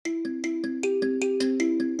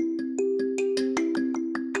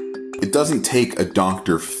it doesn't take a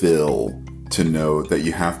Dr. Phil to know that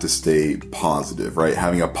you have to stay positive, right?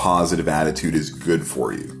 Having a positive attitude is good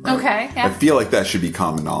for you. Right? Okay. Yeah. I feel like that should be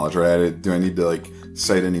common knowledge, right? Do I need to like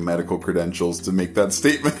cite any medical credentials to make that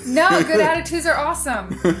statement? No, good attitudes are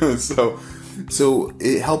awesome. So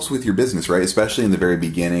it helps with your business, right? Especially in the very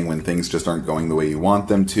beginning when things just aren't going the way you want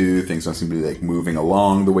them to. Things don't seem to be like moving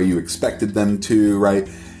along the way you expected them to, right?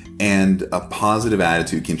 And a positive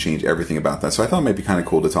attitude can change everything about that. So I thought it might be kind of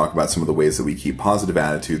cool to talk about some of the ways that we keep positive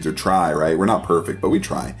attitudes or try, right? We're not perfect, but we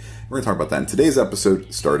try. We're going to talk about that in today's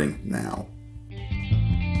episode, starting now.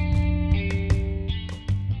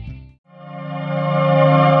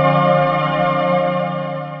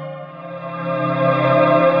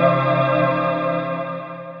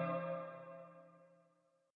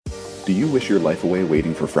 Do you wish your life away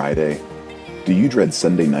waiting for Friday? Do you dread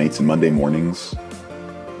Sunday nights and Monday mornings?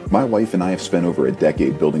 My wife and I have spent over a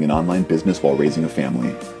decade building an online business while raising a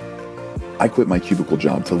family. I quit my cubicle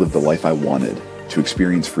job to live the life I wanted, to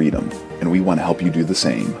experience freedom, and we want to help you do the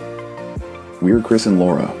same. We're Chris and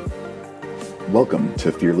Laura. Welcome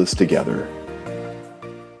to Fearless Together.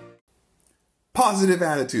 Positive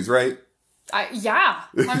attitudes, right? Yeah.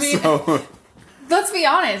 I mean, let's be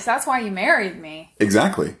honest. That's why you married me.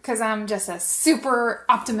 Exactly. Because I'm just a super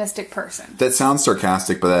optimistic person. That sounds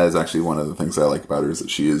sarcastic, but that is actually one of the things I like about her is that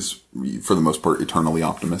she is, for the most part, eternally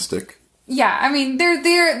optimistic. Yeah, I mean, there are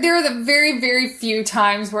the very, very few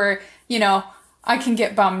times where, you know, I can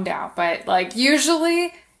get bummed out. But, like,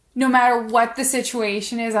 usually, no matter what the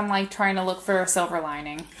situation is, I'm, like, trying to look for a silver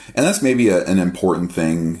lining. And that's maybe an important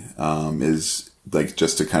thing is, like,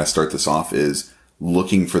 just to kind of start this off is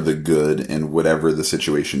looking for the good in whatever the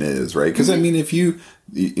situation is, right? Because, I mean, if you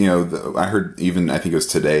know, I heard even, I think it was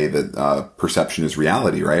today, that perception is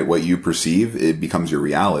reality, right? What you perceive, it becomes your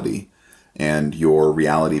reality. And your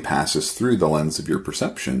reality passes through the lens of your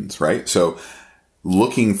perceptions, right? So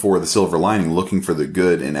looking for the silver lining, looking for the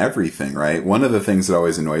good in everything, right? One of the things that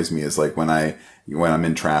always annoys me is like when I'm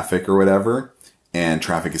in traffic or whatever, and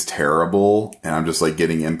traffic is terrible, and I'm just like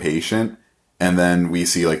getting impatient. And then we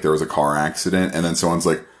see like there was a car accident, and then someone's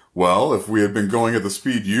like, well, if we had been going at the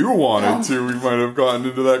speed you wanted to, we might have gotten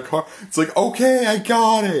into that car. It's like, okay, I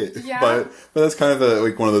got it. Yeah. But that's kind of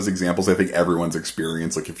like one of those examples I think everyone's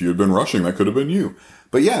experienced. Like if you had been rushing, that could have been you.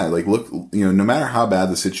 But yeah, like look, you know, no matter how bad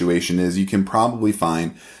the situation is, you can probably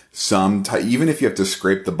find some even if you have to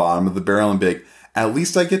scrape the bottom of the barrel and be like, at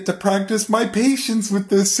least I get to practice my patience with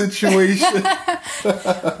this situation.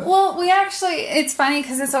 Well, it's funny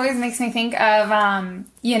because this always makes me think of,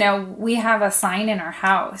 you know, we have a sign in our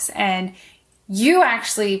house and you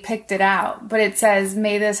actually picked it out, but it says,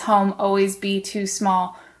 may this home always be too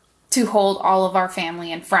small to hold all of our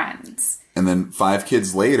family and friends. And then 5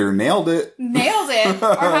 kids later, nailed it.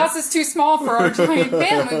 Our house is too small for our giant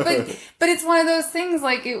family. But it's one of those things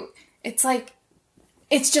like,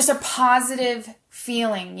 it's just a positive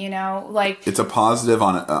feeling, you know, like it's a positive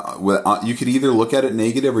on you could either look at it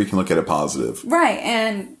negative or you can look at it positive, right?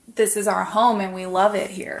 And this is our home and we love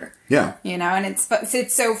it here, you know. And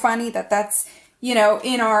it's so funny that's, you know,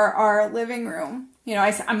 in our living room, you know,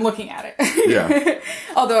 I'm looking at it,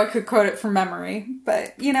 although I could quote it from memory,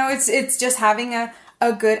 but you know, it's just having a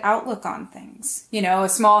good outlook on things. You know, a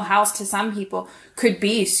small house to some people could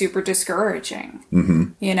be super discouraging,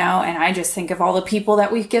 you know, and I just think of all the people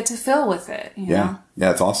that we get to fill with it, you know?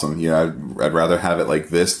 Yeah, it's awesome. You know, I'd rather have it like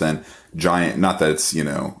this than giant, not that it's, you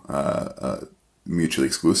know, mutually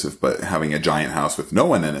exclusive, but having a giant house with no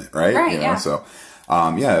one in it, right? Right, you know? So,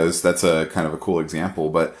 that's a kind of a cool example.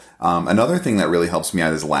 But another thing that really helps me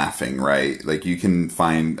out is laughing, right? Like you can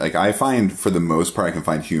find, like I find for the most part, I can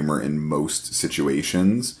find humor in most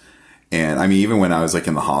situations. And I mean, even when I was like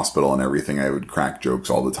in the hospital and everything, I would crack jokes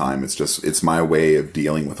all the time. It's my way of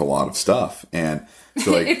dealing with a lot of stuff. And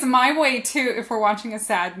so like, it's my way too if we're watching a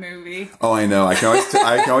sad movie. Oh, I know. I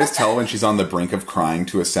can always tell when she's on the brink of crying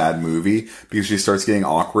to a sad movie because she starts getting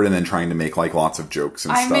awkward and then trying to make like lots of jokes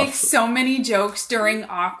and stuff. I make so many jokes during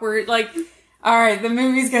awkward, like, all right, the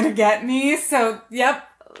movie's gonna get me. So, yep.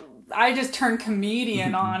 I just turn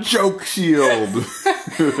comedian on. Joke shield.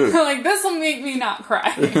 Like, this will make me not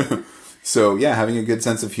cry. So yeah, having a good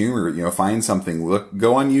sense of humor, you know, find something,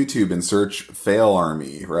 go on YouTube and search Fail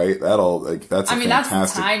Army, right? That's a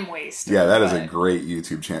time waster. Yeah, that is a great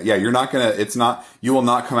YouTube channel. Yeah, you will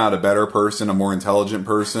not come out a better person, a more intelligent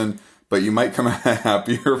person, but you might come out a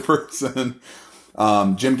happier person.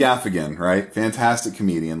 Jim Gaffigan, right? Fantastic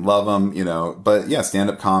comedian. Love him, you know, but yeah,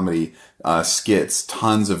 stand-up comedy, skits,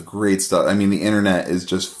 tons of great stuff. I mean, the internet is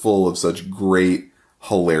just full of such great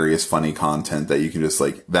hilarious, funny content that you can just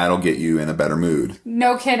like, that'll get you in a better mood.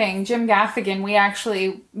 No kidding. Jim Gaffigan, we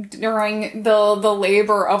actually, during the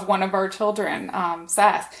labor of one of our children,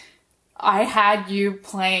 Seth, I had you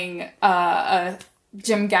playing a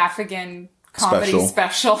Jim Gaffigan comedy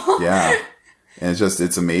special. Yeah. And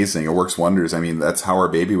it's amazing. It works wonders. I mean, that's how our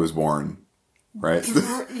baby was born, right?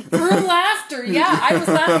 Through laughter. Yeah, I was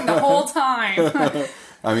laughing the whole time.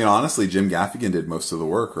 I mean, honestly, Jim Gaffigan did most of the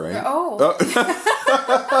work, right? Oh.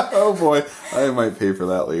 Oh boy, I might pay for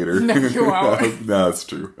that later. No, you won't. No, it's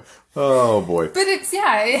true. Oh boy. But it's,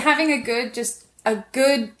 having a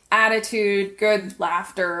good attitude, good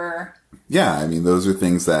laughter. Yeah, I mean, those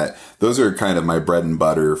are kind of my bread and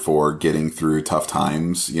butter for getting through tough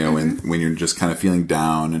times, you know, when you're just kind of feeling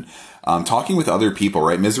down and talking with other people,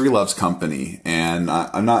 right? Misery loves company. And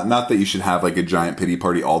I'm not that you should have like a giant pity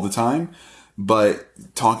party all the time, but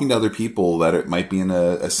talking to other people that it might be in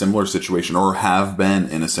a similar situation or have been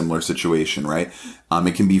in a similar situation, right?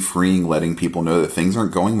 It can be freeing, letting people know that things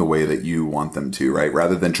aren't going the way that you want them to, right?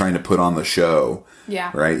 Rather than trying to put on the show.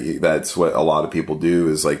 Yeah. Right? That's what a lot of people do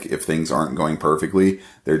is like, if things aren't going perfectly,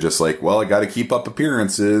 they're just like, well, I got to keep up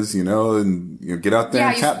appearances, you know, and get out there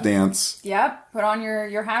and tap dance. Yep. Put on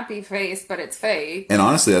your happy face, but it's fake. And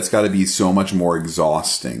honestly, that's got to be so much more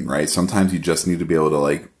exhausting, right? Sometimes you just need to be able to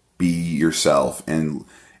like be yourself and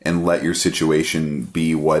let your situation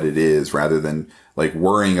be what it is rather than like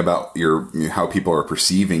worrying about how people are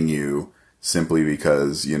perceiving you simply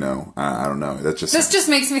because, you know, I don't know. This just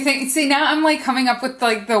makes me think, see, now I'm like coming up with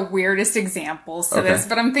like the weirdest examples to this,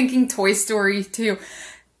 but I'm thinking Toy Story 2.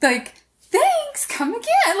 Like, thanks, come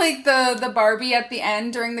again. Like the Barbie at the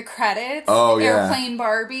end during the credits. Oh, yeah. Airplane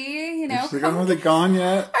Barbie, you know. Like, are they gone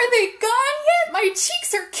yet? Are they gone yet? My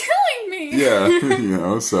cheeks are killing me. Yeah, you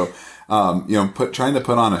know, so... trying to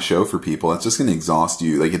put on a show for people, it's just going to exhaust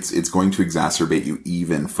you. Like it's going to exacerbate you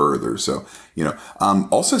even further. So, you know,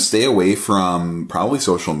 also stay away from probably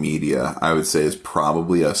social media, I would say is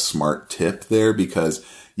probably a smart tip there because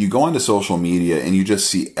you go onto social media and you just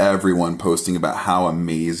see everyone posting about how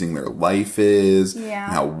amazing their life is,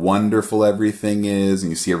 and how wonderful everything is.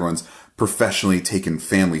 And you see everyone's professionally taken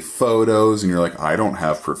family photos and you're like, I don't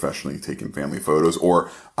have professionally taken family photos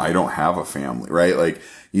or I don't have a family, right? Like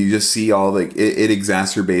you just see all like it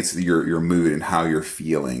exacerbates your mood and how you're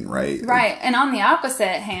feeling, right? Right. And on the opposite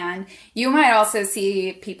hand, you might also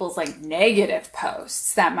see people's like negative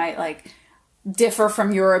posts that might like differ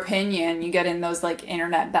from your opinion. You get in those like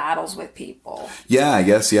internet battles with people. Yeah, I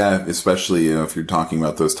guess. Yeah. Especially, you know, if you're talking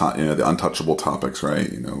about those, the untouchable topics, right?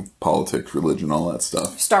 You know, politics, religion, all that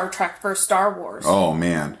stuff. Star Trek versus Star Wars. Oh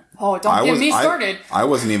man. Oh, don't get me started. I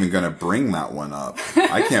wasn't even going to bring that one up.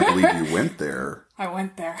 I can't believe you went there. I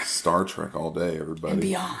went there. Star Trek all day, everybody. And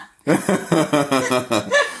beyond.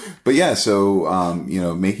 But yeah, so,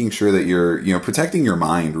 making sure that you're, protecting your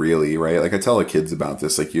mind really, right? Like I tell the kids about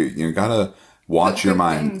this, like you gotta watch your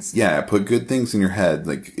mind. Things. Yeah. Put good things in your head.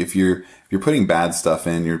 Like if you're putting bad stuff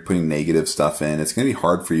in, you're putting negative stuff in, it's going to be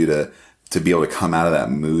hard for you to be able to come out of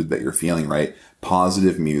that mood that you're feeling, right?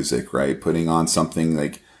 Positive music, right? Putting on something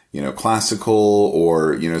like, classical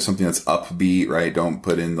or, something that's upbeat, right? Don't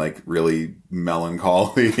put in like really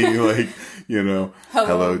melancholy, like,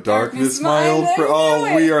 hello darkness, my old friend.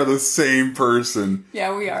 Oh, we are the same person.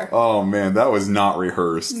 Yeah, we are. Oh man, that was not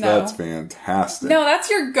rehearsed. No. That's fantastic. No, that's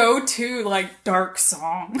your go-to like dark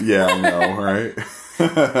song. Yeah, I know, right?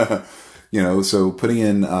 So putting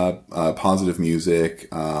in positive music,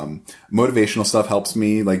 motivational stuff helps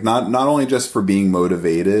me. Like not only just for being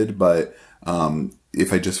motivated, but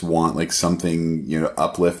if I just want like something,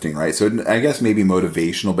 uplifting, right? So I guess maybe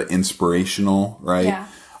motivational, but inspirational, right? Yeah.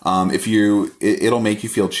 It'll make you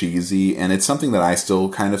feel cheesy, and it's something that I still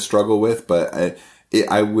kind of struggle with, but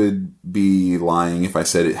I would be lying if I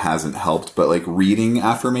said it hasn't helped. But like reading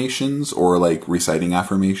affirmations or like reciting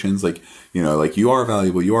affirmations, like, like you are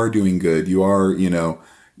valuable, you are doing good, you are,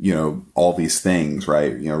 all these things,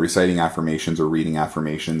 right? Reciting affirmations or reading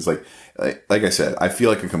affirmations, like I said, I feel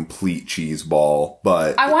like a complete cheese ball,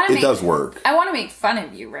 but it does work. I want to make fun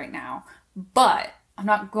of you right now, but I'm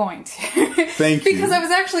not going to. Thank you. Because I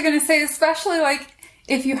was actually going to say, especially like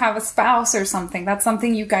if you have a spouse or something, that's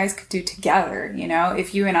something you guys could do together.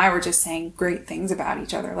 If you and I were just saying great things about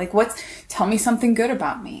each other, like tell me something good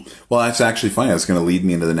about me. Well, that's actually funny. That's going to lead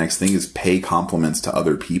me into the next thing is pay compliments to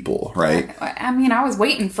other people, right? I mean, I was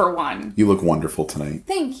waiting for one. You look wonderful tonight.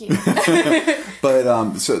 Thank you.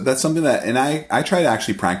 But, so that's something that, and I try to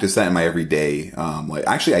actually practice that in my everyday, I'm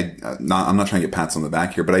not trying to get pats on the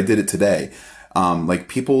back here, but I did it today. Like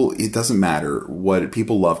people, it doesn't matter what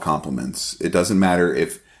people love compliments. It doesn't matter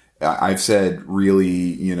if, I've said really,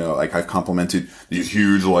 you know, like I've complimented these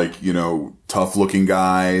huge, like, you know, tough looking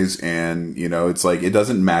guys. And, you know, it's like, it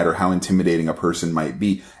doesn't matter how intimidating a person might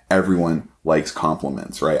be. Everyone likes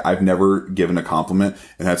compliments, right? I've never given a compliment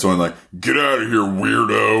and had someone like, get out of here,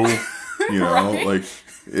 weirdo. You know, right? like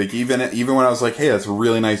even when I was like, hey, that's a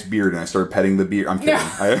really nice beard. And I started petting the beard. I'm kidding.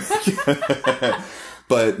 Yeah.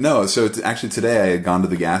 But no, so actually today I had gone to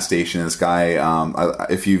the gas station and this guy,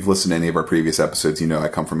 if you've listened to any of our previous episodes, you know, I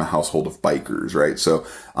come from a household of bikers, right? So,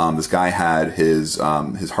 this guy had his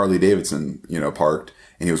Harley Davidson, you know, parked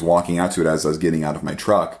and he was walking out to it as I was getting out of my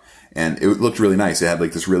truck and it looked really nice. It had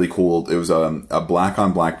like this really cool, it was a black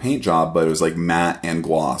on black paint job, but it was like matte and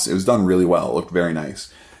gloss. It was done really well. It looked very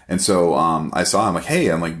nice. And so, I saw him like, hey,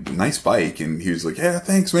 I'm like, nice bike. And he was like, yeah,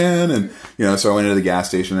 thanks, man. And, you know, so I went into the gas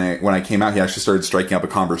station and when I came out, he actually started striking up a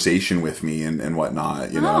conversation with me and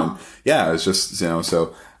whatnot, you know, and yeah, it was just, you know,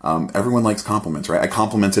 so, everyone likes compliments, right? I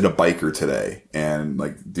complimented a biker today and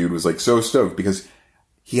like, dude was like so stoked because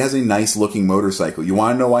he has a nice looking motorcycle. You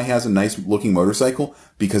want to know why he has a nice looking motorcycle?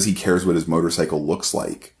 Because he cares what his motorcycle looks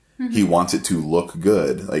like. He wants it to look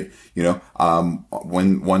good. Like, you know,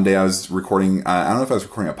 when one day I was recording, I don't know if I was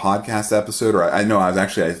recording a podcast episode or I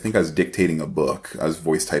think I was dictating a book. I was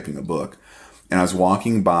voice typing a book and I was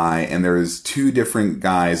walking by and there was two different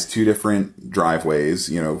guys, two different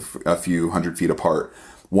driveways, you know, a few 100 feet apart.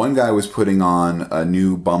 One guy was putting on a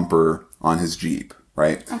new bumper on his Jeep.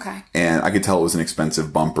 Right. Okay. And I could tell it was an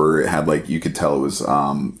expensive bumper. It had like, you could tell it was,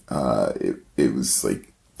 it was like,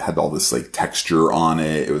 had all this like texture on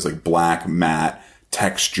it. It was like black, matte,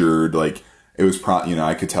 textured. Like it was you know,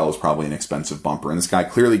 I could tell it was probably an expensive bumper. And this guy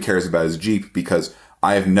clearly cares about his Jeep because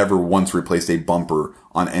I have never once replaced a bumper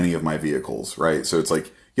on any of my vehicles. Right. So it's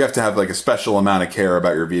like, you have to have like a special amount of care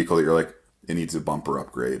about your vehicle that you're like, it needs a bumper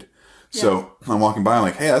upgrade. Yeah. So I'm walking by, I'm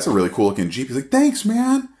like, hey, that's a really cool looking Jeep. He's like, thanks,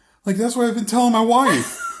 man. Like, that's what I've been telling my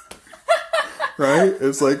wife. Right.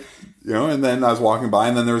 It's like, you know, and then I was walking by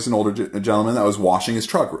and then there was an older gentleman that was washing his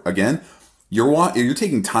truck. Again, you're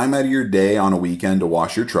taking time out of your day on a weekend to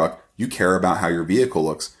wash your truck. You care about how your vehicle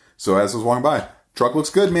looks. So as I was walking by, truck looks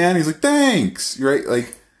good, man. He's like, thanks. You're right.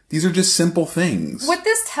 Like, these are just simple things. What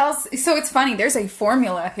this tells, so it's funny. There's a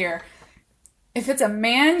formula here. If it's a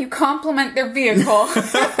man, you compliment their vehicle.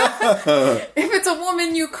 If it's a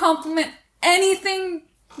woman, you compliment anything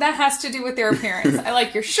that has to do with their appearance. I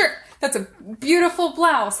like your shirt. That's a beautiful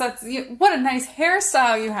blouse. What a nice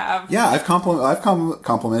hairstyle you have. Yeah, I've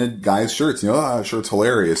complimented guys' shirts. You know, that shirt's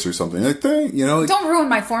hilarious or something. Like, you know, like, don't ruin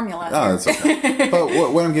my formula. Oh, that's okay. But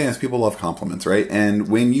what I'm getting is people love compliments, right? And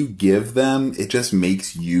when you give them, it just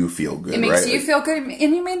makes you feel good. It makes you feel good,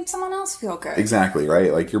 and you made someone else feel good. Exactly,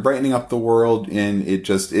 right? Like you're brightening up the world, and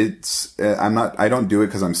I don't do it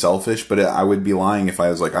because I'm selfish, but I would be lying if I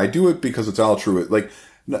was like, I do it because it's altruistic. Like,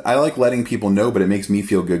 I like letting people know, but it makes me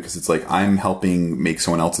feel good because it's like I'm helping make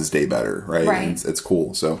someone else's day better, right? Right. And it's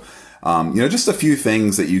cool. So, you know, just a few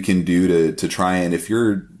things that you can do to try and if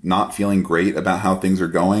you're not feeling great about how things are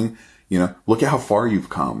going, you know, look at how far you've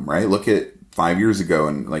come, right? Look at 5 years ago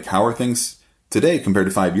and like, how are things today compared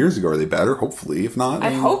to 5 years ago? Are they better? Hopefully. If not,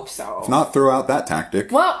 I hope so. If not, throw out that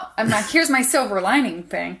tactic. Well, here's my silver lining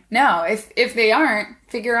thing. No, if they aren't,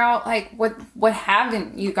 figure out like what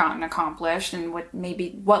haven't you gotten accomplished and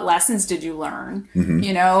what lessons did you learn? Mm-hmm.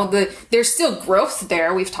 You know, there's still growth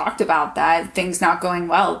there. We've talked about that. Things not going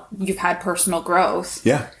well. You've had personal growth.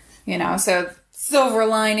 Yeah. You know, so silver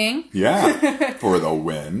lining. Yeah. For the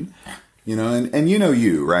win. You know, and you know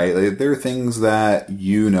you, right? Like, there are things that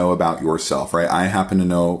you know about yourself, right? I happen to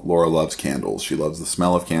know Laura loves candles. She loves the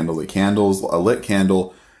smell of candles. A lit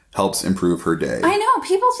candle helps improve her day. I know.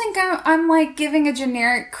 People think I'm like giving a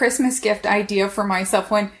generic Christmas gift idea for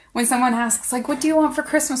myself when someone asks, like, what do you want for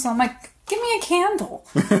Christmas? I'm like, give me a candle.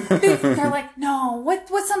 They're like, no,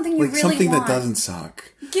 what's something you like really something want? That doesn't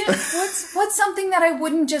suck. What's something that I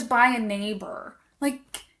wouldn't just buy a neighbor? Like...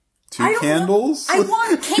 Two candles? I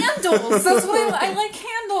want candles. That's what I like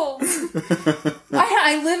candles.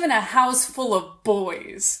 I live in a house full of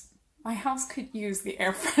boys. My house could use the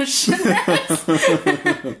air freshener.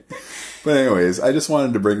 But anyways, I just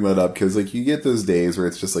wanted to bring that up because like you get those days where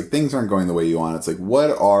it's just like things aren't going the way you want. It's like,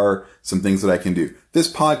 what are some things that I can do? This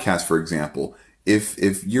podcast, for example,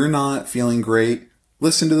 if you're not feeling great,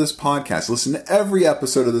 listen to this podcast. Listen to every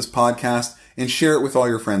episode of this podcast. And share it with all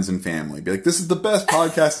your friends and family. Be like, this is the best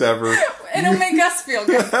podcast ever. It'll make us feel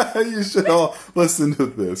good. You should all listen to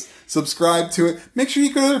this. Subscribe to it. Make sure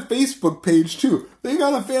you go to their Facebook page, too. They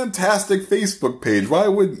got a fantastic Facebook page. Why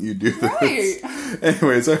wouldn't you do this? Right.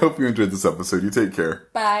 Anyways, I hope you enjoyed this episode. You take care.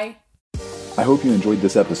 Bye. I hope you enjoyed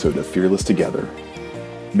this episode of Fearless Together.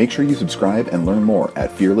 Make sure you subscribe and learn more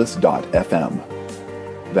at fearless.fm.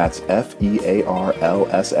 That's FEARLSS.fm.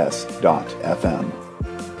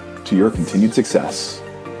 To your continued success.